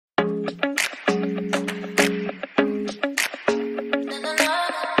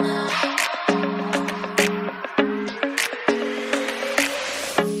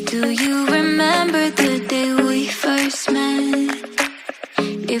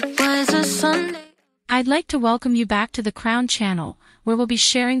It was a Sunday. I'd like to welcome you back to the Crown channel, where we'll be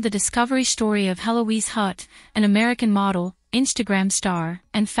sharing the discovery story of Heloise Hut, an American model, Instagram star,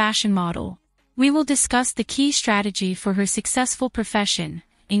 and fashion model. We will discuss the key strategy for her successful profession,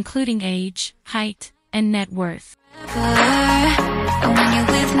 including age, height, and net worth. And when you're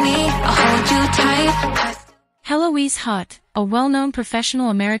with me, I'll hold you tight. Heloise Hut, a well-known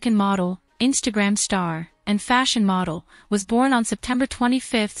professional American model, Instagram star, and fashion model, was born on September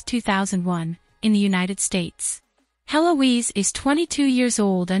 25, 2001, in the United States. Heloise is 22 years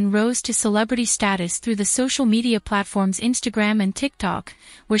old and rose to celebrity status through the social media platforms Instagram and TikTok,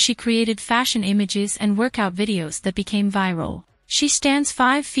 where she created fashion images and workout videos that became viral. She stands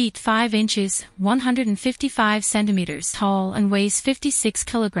 5 feet 5 inches, 155 centimeters tall and weighs 56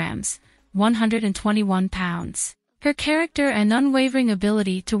 kilograms, 121 pounds. Her character and unwavering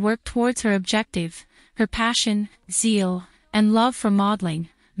ability to work towards her objective, her passion, zeal, and love for modeling,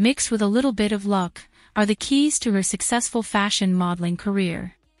 mixed with a little bit of luck, are the keys to her successful fashion modeling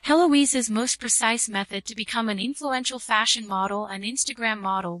career. Heloise's most precise method to become an influential fashion model and Instagram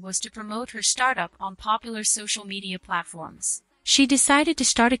model was to promote her startup on popular social media platforms. She decided to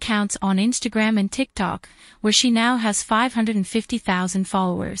start accounts on Instagram and TikTok, where she now has 550,000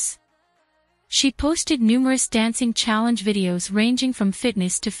 followers. She posted numerous dancing challenge videos ranging from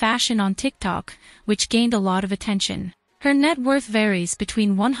fitness to fashion on TikTok, which gained a lot of attention. Her net worth varies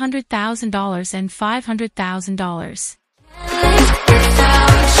between $100,000 and $500,000.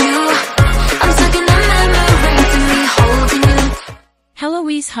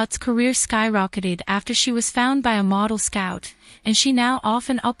 Heloise Hut's career skyrocketed after she was found by a model scout, and she now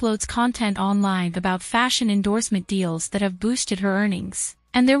often uploads content online about fashion endorsement deals that have boosted her earnings.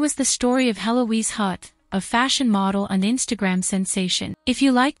 And there was the story of Heloise Hut, a fashion model and Instagram sensation. If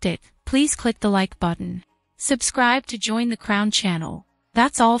you liked it, please click the like button. Subscribe to join the Crown channel.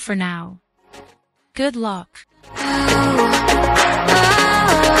 That's all for now. Good luck. I'm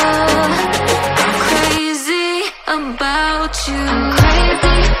crazy about you.